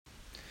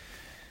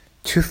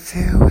To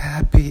feel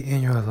happy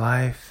in your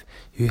life,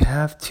 you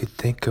have to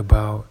think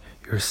about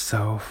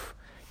yourself.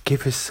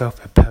 Give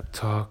yourself a pep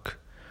talk.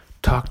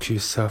 Talk to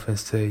yourself and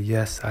say,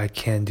 yes, I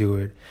can do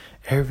it.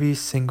 Every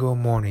single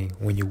morning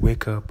when you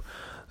wake up,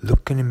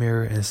 look in the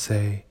mirror and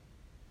say,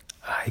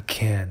 I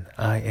can.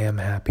 I am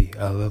happy.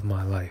 I love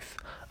my life.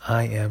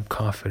 I am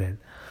confident.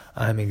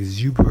 I'm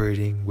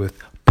exuberating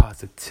with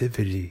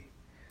positivity.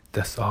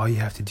 That's all you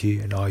have to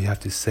do and all you have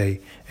to say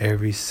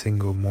every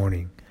single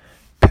morning.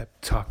 Pep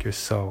talk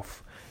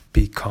yourself.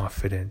 Be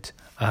confident.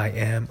 I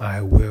am,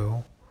 I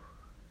will.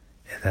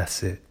 And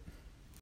that's it.